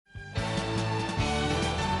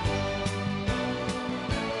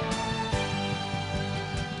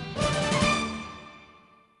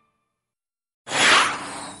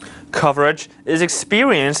coverage is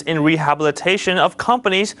experienced in rehabilitation of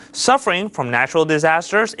companies suffering from natural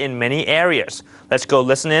disasters in many areas. Let's go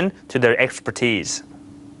listen in to their expertise.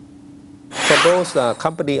 For those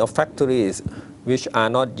company or factories which are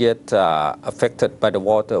not yet affected by the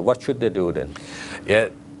water, what should they do then? Yeah,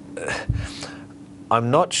 I'm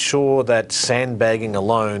not sure that sandbagging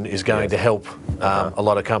alone is going to help a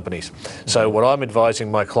lot of companies. So what I'm advising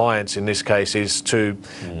my clients in this case is to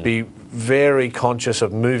be very conscious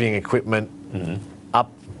of moving equipment up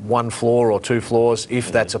one floor or two floors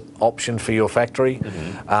if that's an option for your factory.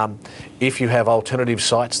 If you have alternative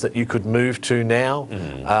sites that you could move to now,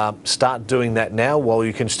 start doing that now while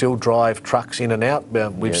you can still drive trucks in and out.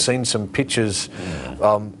 We've seen some pictures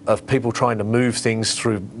of people trying to move things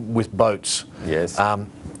through with boats. Yes.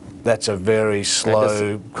 That's a very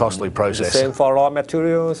slow, costly process. The same for raw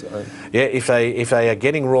materials? Yeah, if they are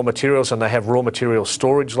getting raw materials and they have raw material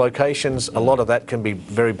storage locations, a lot of that can be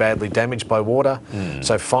very badly damaged by water.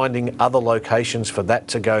 So finding other locations for that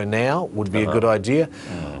to go now would be a good idea.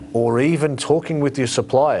 Or even talking with your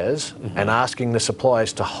suppliers and asking the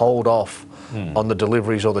suppliers to hold off on the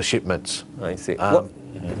deliveries or the shipments. I see.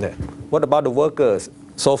 What about the workers?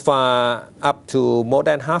 So far, up to more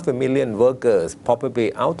than 500,000 workers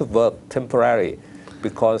probably out of work temporarily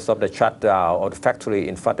because of the shutdown of the factory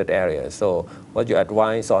in flooded areas. So what your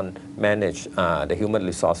advice on manage the human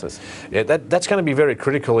resources? Yeah, that's going to be very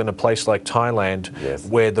critical in a place like Thailand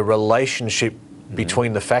where the relationship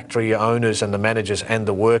between the factory owners and the managers and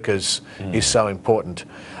the workers is so important.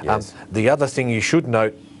 The other thing you should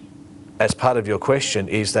note as part of your question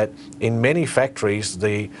is that in many factories,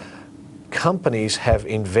 the companies have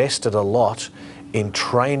invested a lot in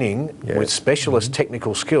training with specialist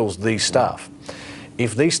technical skills these staff.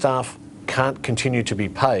 If these staff can't continue to be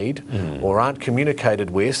paid or aren't communicated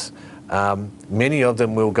with, many of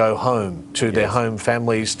them will go home to their home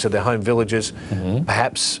families, to their home villages,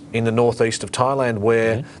 perhaps in the northeast of Thailand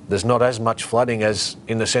where there's not as much flooding as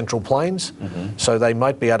in the Central Plains, so they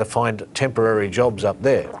might be able to find temporary jobs up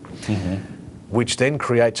there, which then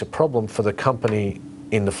creates a problem for the company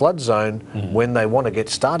in the flood zone. When they want to get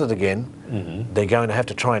started again, they're going to have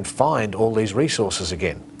to try and find all these resources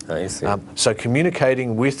again. I see. So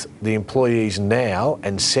communicating with the employees now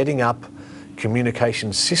and setting up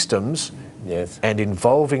communication systems and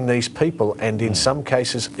involving these people and in some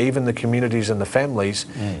cases even the communities and the families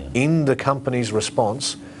in the company's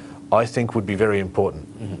response, I think would be very important.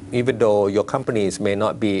 Even though your companies may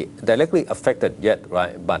not be directly affected yet,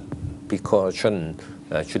 right? But precaution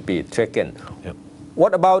should be taken.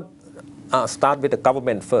 What about, start with the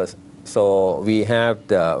government first. So we have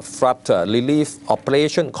the Flood Relief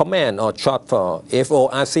Operation Command, or short for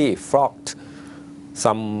FORC, FROCT.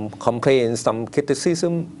 Some complaints, some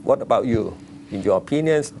criticism. What about you? In your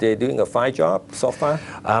opinions, they're doing a fine job so far?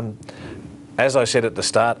 As I said at the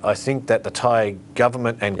start, I think that the Thai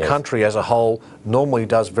government and country as a whole normally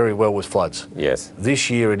does very well with floods. This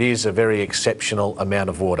year it is a very exceptional amount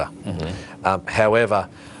of water. However,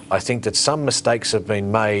 I think that some mistakes have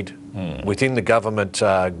been made within the government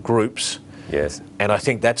groups, and I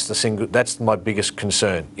think that's my biggest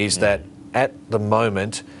concern, is that at the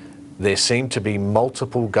moment there seem to be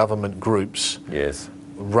multiple government groups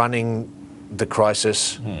running the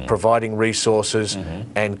crisis, providing resources,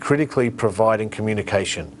 and critically providing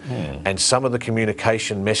communication. And some of the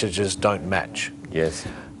communication messages don't match.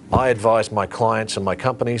 I advise my clients and my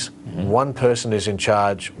companies, one person is in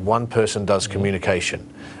charge, one person does communication.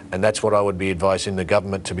 And that's what I would be advising the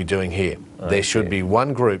government to be doing here. There should be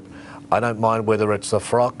one group. I don't mind whether it's the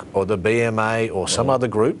FROC or the BMA or some other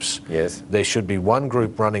groups. There should be one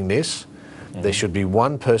group running this. There should be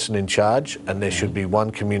one person in charge, and there should be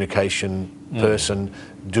one communication person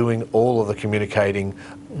doing all of the communicating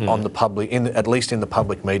on the public, at least in the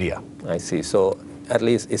public media. I see. So at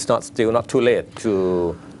least it's still not too late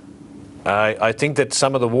to... I think that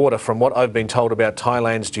some of the water, from what I've been told about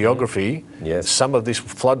Thailand's geography, some of this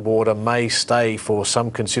flood water may stay for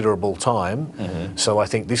some considerable time. So I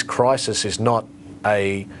think this crisis is not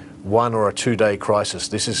a 1 or a 2 day crisis.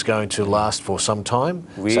 This is going to last for some time.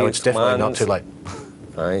 Weeks, so it's definitely months. not too late.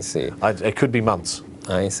 I see. It could be months.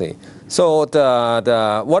 I see. So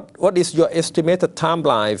what is your estimated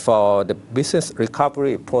timeline for the business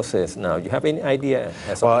recovery process now? You have any idea?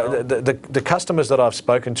 The customers that I've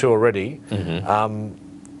spoken to already,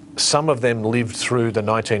 some of them lived through the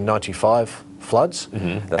 1995 floods,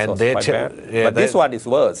 and but this one is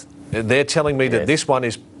worse. They're telling me that this one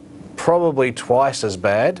is probably twice as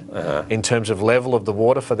bad in terms of level of the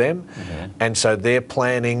water for them, and so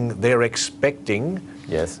they're expecting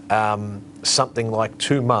something like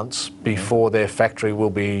 2 months before their factory will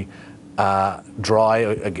be dry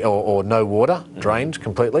or no water, drained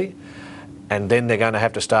completely, and then they're going to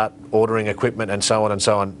have to start ordering equipment and so on and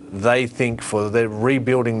so on. They think for their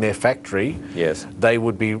rebuilding their factory, they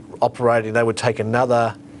would be operating, they would take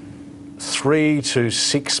another 3 to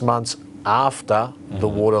 6 months after the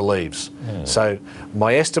water leaves. So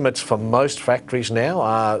my estimates for most factories now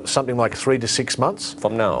are something like 3 to 6 months.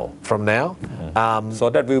 From now? From now. So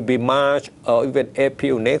that will be March or even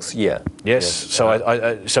April next year? Yes.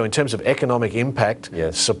 So in terms of economic impact,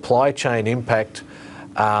 supply chain impact,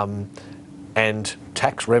 and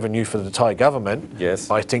tax revenue for the Thai government,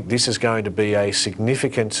 I think this is going to be a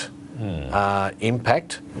significant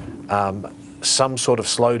impact. Some sort of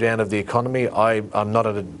slowdown of the economy. I'm not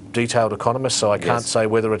a detailed economist, so I can't say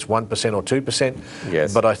whether it's 1% or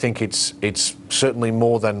 2%, but I think it's certainly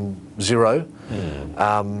more than zero.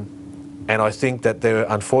 And I think that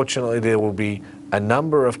unfortunately there will be a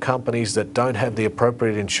number of companies that don't have the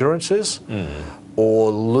appropriate insurances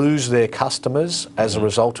or lose their customers as a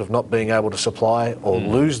result of not being able to supply, or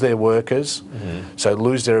lose their workers, so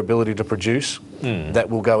lose their ability to produce, that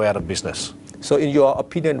will go out of business. So in your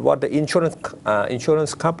opinion, what the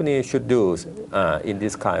insurance company should do in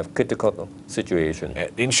this kind of critical situation?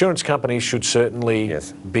 Insurance companies should certainly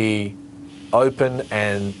be open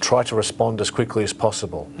and try to respond as quickly as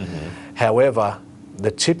possible. However,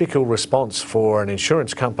 the typical response for an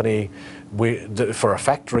insurance company, for a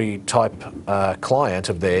factory type client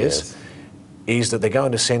of theirs, is that they're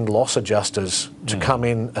going to send loss adjusters to come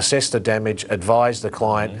in, assess the damage, advise the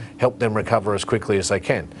client, help them recover as quickly as they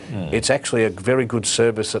can. It's actually a very good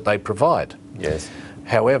service that they provide.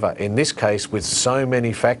 However, in this case, with so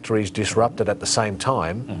many factories disrupted at the same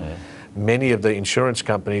time, many of the insurance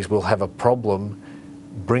companies will have a problem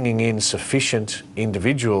bringing in sufficient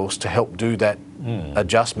individuals to help do that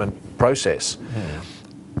adjustment process.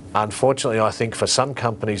 Unfortunately, I think for some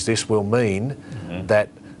companies this will mean that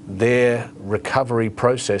their recovery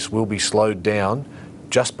process will be slowed down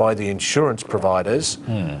just by the insurance providers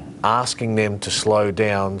asking them to slow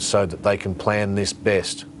down so that they can plan this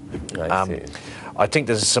best. I think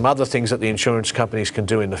there's some other things that the insurance companies can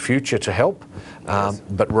do in the future to help,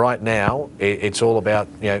 but right now it's all about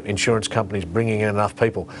insurance companies bringing in enough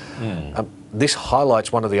people. This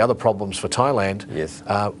highlights one of the other problems for Thailand,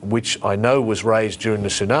 which I know was raised during the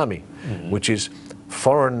tsunami, which is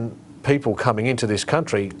foreign people coming into this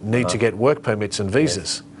country need to get work permits and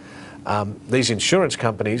visas. These insurance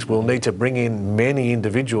companies will need to bring in many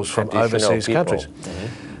individuals from overseas countries.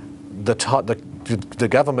 The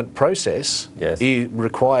government process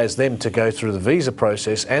requires them to go through the visa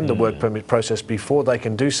process and the work permit process before they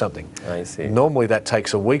can do something. Normally that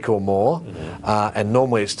takes a week or more, and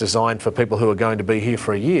normally it's designed for people who are going to be here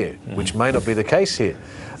for a year, which may not be the case here.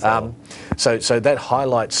 So that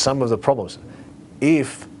highlights some of the problems.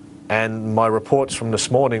 And my reports from this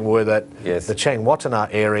morning were that the Chiang Watana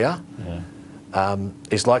area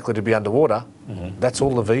is likely to be underwater. That's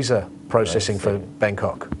all the visa processing for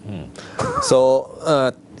Bangkok.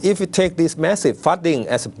 So if you take this massive flooding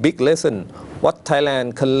as a big lesson, what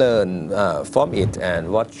Thailand can learn from it, and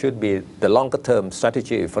what should be the longer term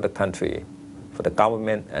strategy for the country, for the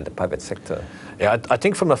government and the private sector? I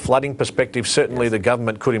think from a flooding perspective, certainly the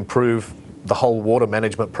government could improve the whole water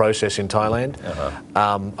management process in Thailand.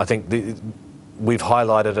 I think we've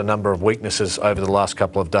highlighted a number of weaknesses over the last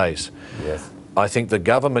couple of days. I think the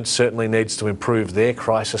government certainly needs to improve their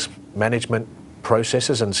crisis management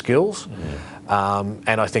processes and skills,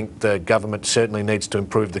 and I think the government certainly needs to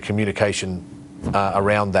improve the communication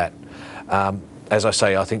around that. As I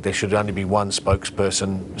say, I think there should only be one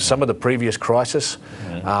spokesperson. Some of the previous crisis,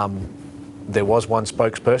 there was one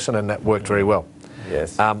spokesperson and that worked very well.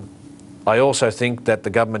 I also think that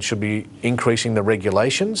the government should be increasing the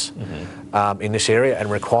regulations in this area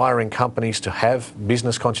and requiring companies to have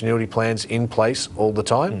business continuity plans in place all the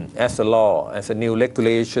time. As a law, as a new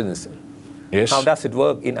regulations. How does it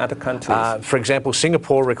work in other countries? For example,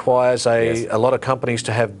 Singapore requires a lot of companies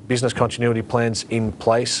to have business continuity plans in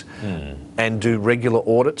place and do regular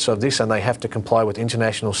audits of this, and they have to comply with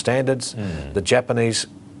international standards. The Japanese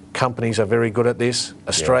companies are very good at this.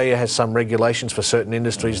 Australia has some regulations for certain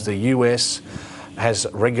industries. The US has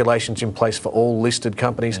regulations in place for all listed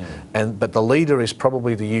companies, but the leader is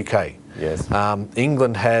probably the UK.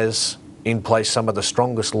 England has in place some of the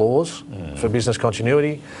strongest laws for business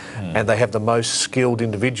continuity, and they have the most skilled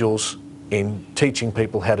individuals in teaching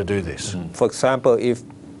people how to do this. For example, if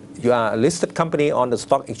you are a listed company on the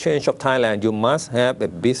stock exchange of Thailand, you must have a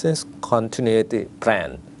business continuity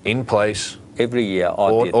plan in place every year.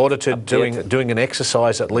 Audited, doing an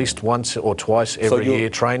exercise at least once or twice every year,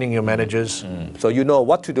 training your managers. So you know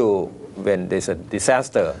what to do when there's a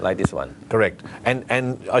disaster like this one. Correct.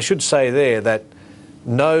 And I should say there that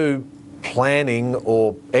no planning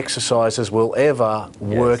or exercises will ever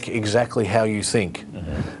work exactly how you think.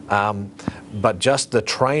 But just the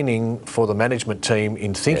training for the management team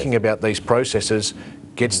in thinking about these processes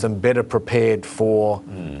gets them better prepared for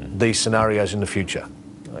these scenarios in the future.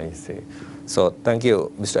 I see. So thank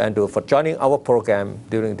you, Mr. Andrew, for joining our program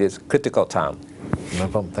during this critical time. No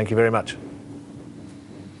problem. Thank you very much.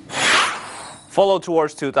 Follow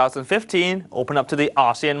Towards 2015, open up to the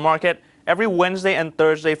ASEAN market every Wednesday and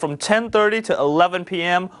Thursday from 10:30 to 11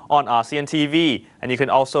 p.m. on ASEAN TV. And you can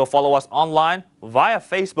also follow us online via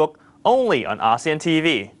Facebook only on ASEAN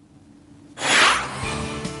TV.